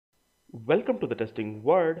Welcome to the testing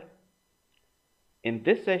world. In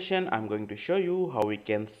this session, I'm going to show you how we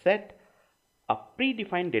can set a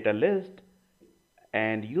predefined data list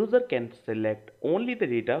and user can select only the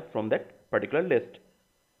data from that particular list.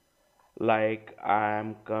 Like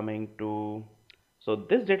I'm coming to, so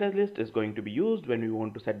this data list is going to be used when we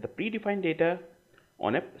want to set the predefined data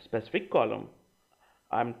on a specific column.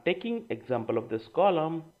 I'm taking example of this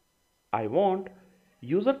column. I want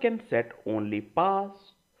user can set only pass,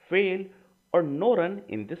 fail or no run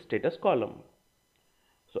in this status column.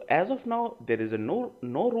 So as of now, there is a no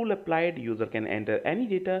rule applied. User can enter any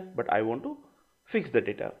data, but I want to fix the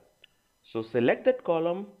data. So select that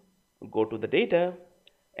column, go to the data,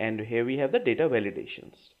 and here we have the data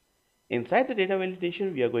validations. Inside the data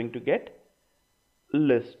validation, we are going to get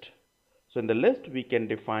list. So in the list, we can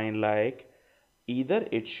define like either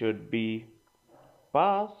it should be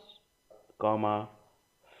pass, comma,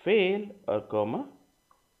 fail, or comma,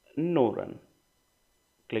 no run.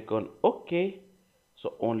 Click on OK.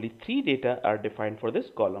 So only three data are defined for this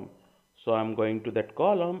column. So I'm going to that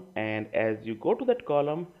column, and as you go to that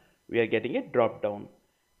column, we are getting a drop down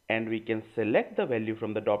and we can select the value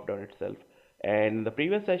from the drop down itself. And in the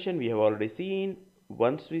previous session, we have already seen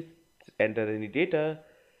once we enter any data,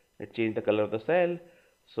 it change the color of the cell.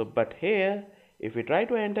 So but here, if we try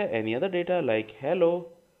to enter any other data like hello,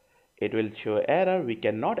 it will show error. We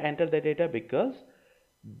cannot enter the data because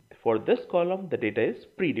for this column the data is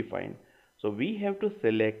predefined. So we have to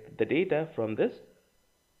select the data from this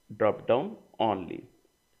drop down only.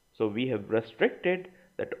 So we have restricted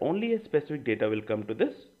that only a specific data will come to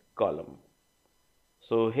this column.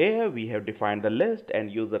 So here we have defined the list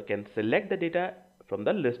and user can select the data from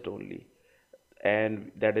the list only.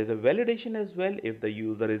 And that is a validation as well. If the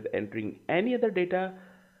user is entering any other data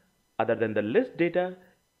other than the list data,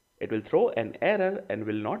 it will throw an error and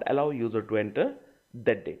will not allow user to enter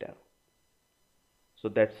that data. So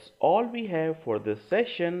that's all we have for this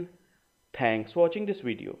session. Thanks for watching this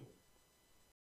video.